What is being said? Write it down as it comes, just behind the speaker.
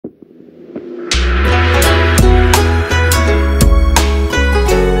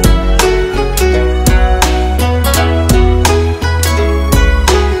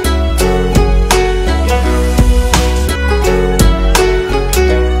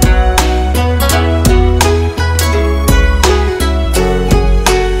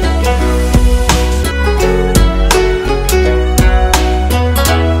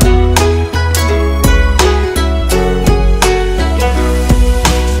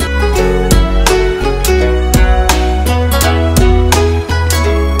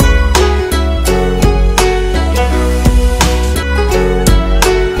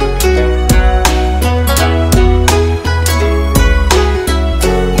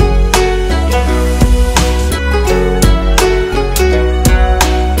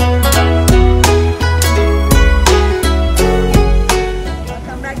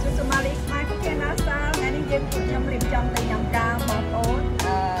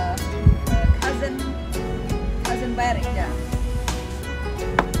swearing, yeah.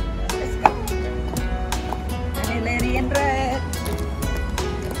 Let's go. And a lady in red.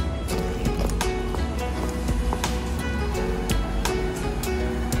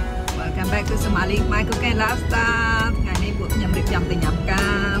 Welcome back to Somaly Khmer Cooking Lifestyle. Ngày nay buộc nhầm được chồng từ nhầm ca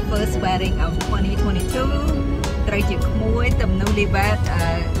first wedding of 2022. Trời chịu muối tầm nô đi bed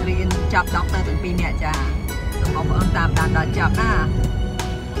riêng chọc doctor từ pin nè cha. Xong ông ơn tạm đàn đòi chọc na.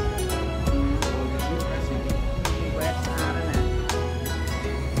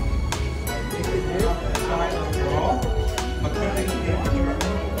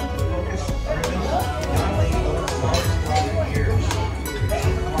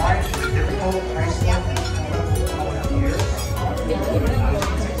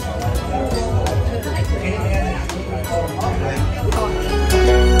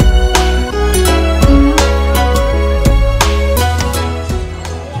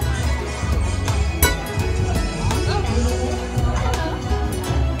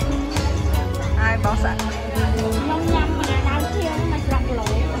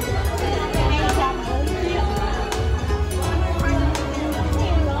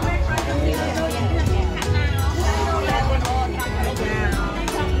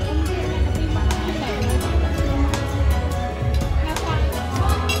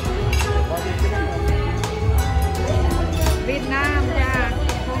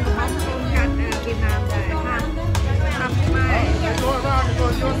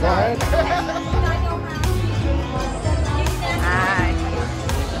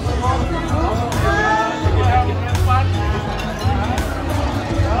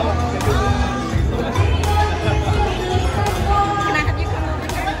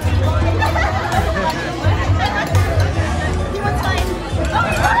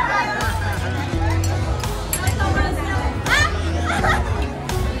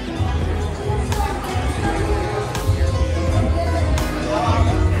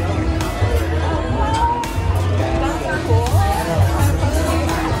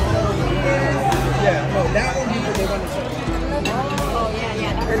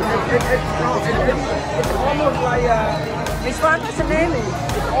 It's almost like which one? What's the name?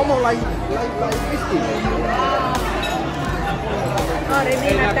 It's almost like whiskey. Oh, they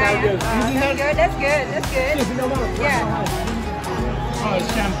made like that. That's good. That's good. That's good. Yeah. Oh, it's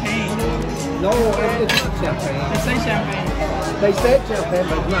champagne. No, it's not champagne. They say champagne. They said champagne,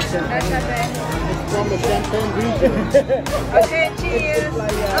 but it's not champagne. That's champagne. It's from the champagne region. Okay, cheers. It's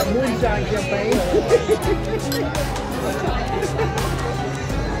like moonshine champagne.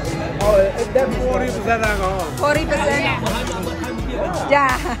 Oh, that's 40% alcohol. 40%.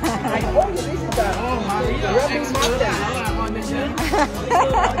 Yeah. I told you this is that. Oh, Maria. What did you guys want to do?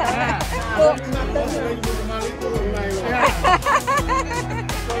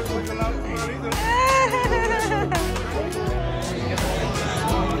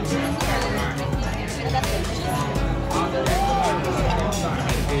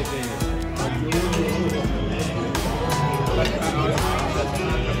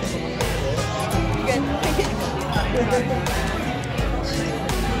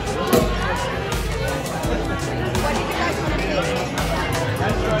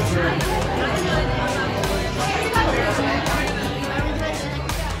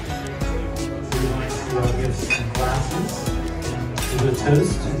 Give some glasses to the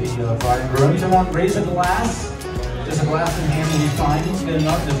toast to the bride and groom. Come on, raise a glass. Just a glass in hand will be fine. Good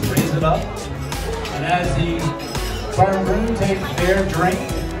enough. Just raise it up. And as the bride and groom take their drink,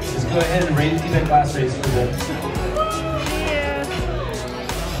 just go ahead and raise, keep that glass raised for them.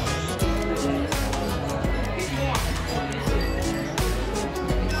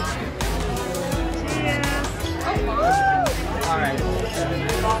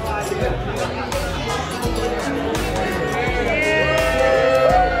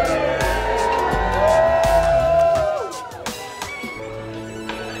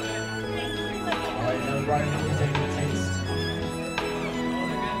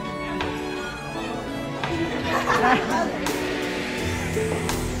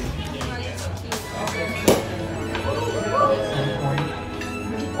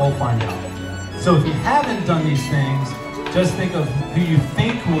 We'll find out. So if you haven't done these things, just think of who you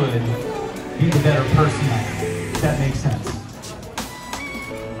think would be the better person at it, if that makes sense.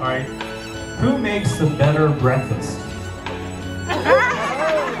 All right. Who makes the better breakfast?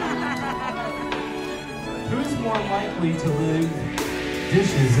 Who's more likely to leave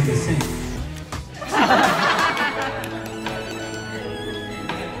dishes in the sink?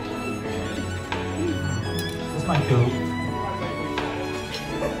 This might go.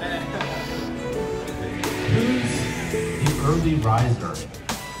 Who's the early riser?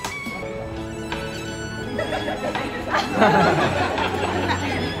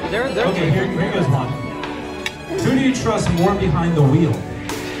 Okay, here goes one. Who do you trust more behind the wheel?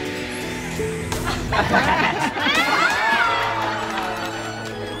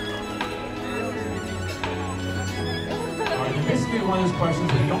 Alright, basically one of those questions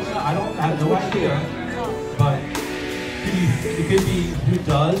that I have no idea, but it could be who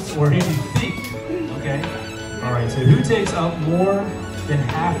does or who you think. Okay? Alright, so who takes up more than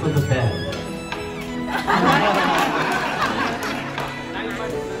half of the bed?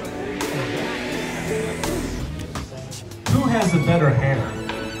 Who has the better hair?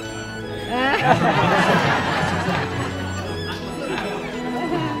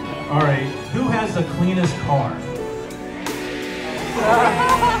 Alright, who has the cleanest car?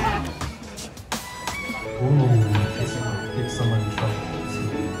 Ooh, get someone in trouble.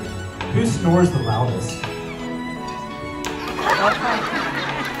 Who snores the loudest?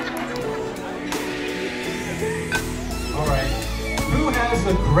 Alright, who has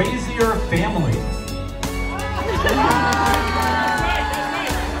the crazier family?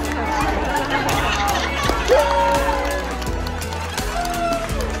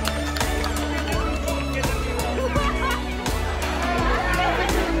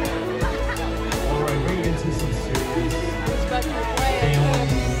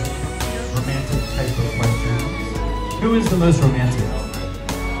 Who is the most romantic?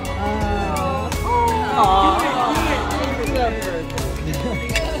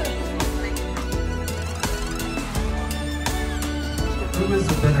 Who is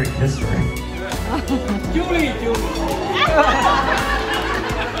the better kisser? Julie.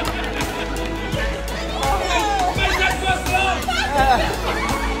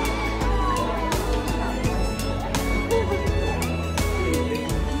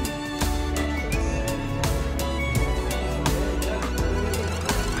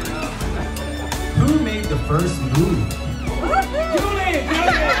 Who made the first move? Julie.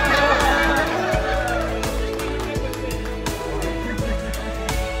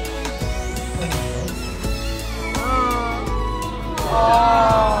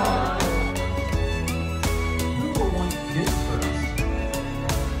 Who will want kids first?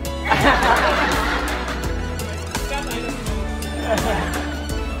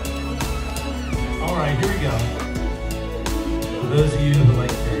 All right, here we go. For those of you who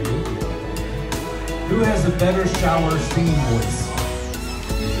like karaoke, who has a better shower singing voice?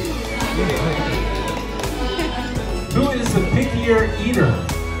 Who is the pickier eater?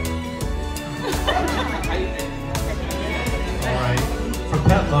 All right, for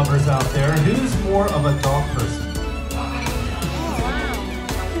pet lovers out there, who's more of a dog person?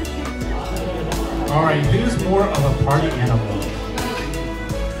 All right, who's more of a party animal?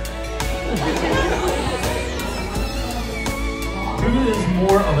 Who is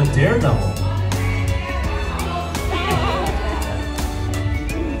more of a daredevil?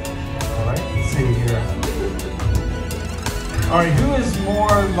 Here. All right, who is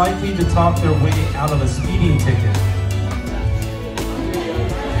more likely to talk their way out of a speeding ticket?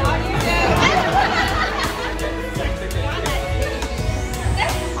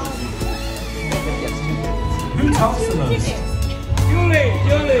 Who talks the most? Julie.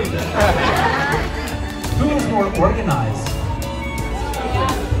 Who is more organized?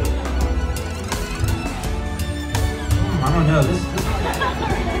 I don't know.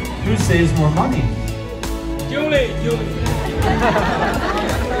 Who saves more money? Julie.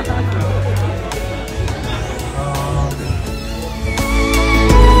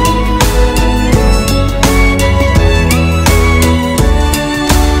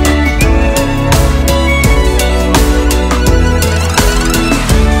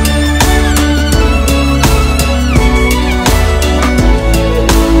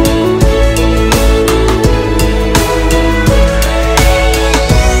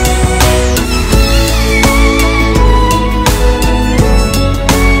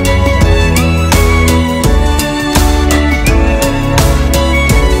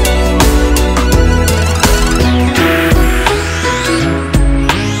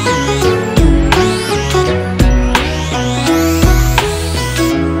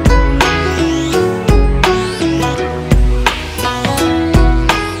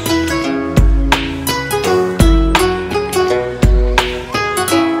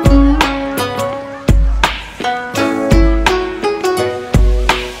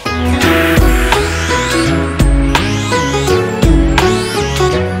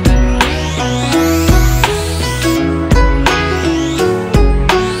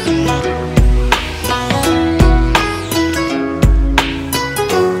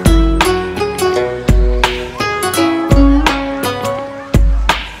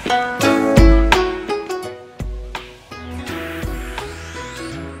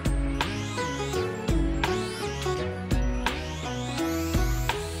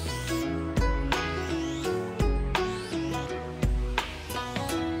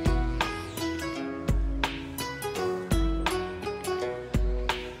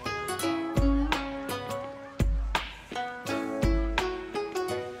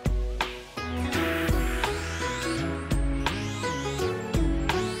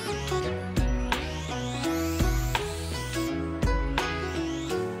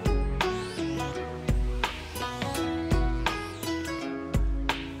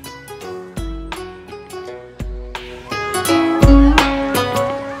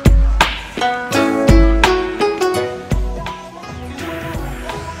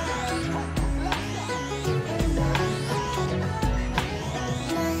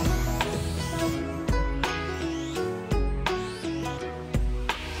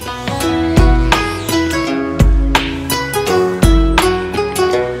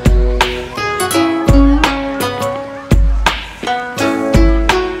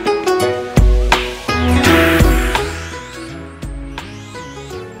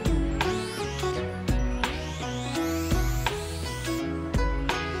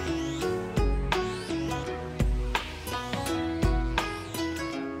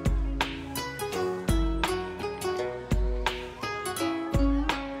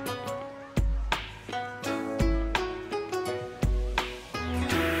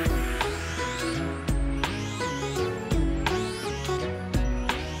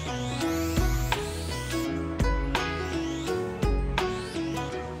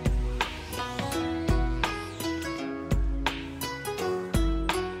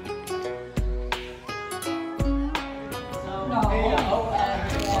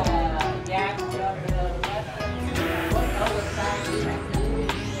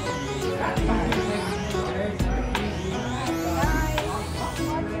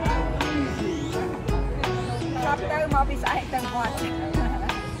 ប់ទៅមកពីស្អែកទៅគាត់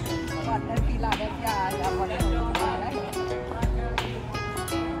គាត់នៅពីឡាដែរចាគាត់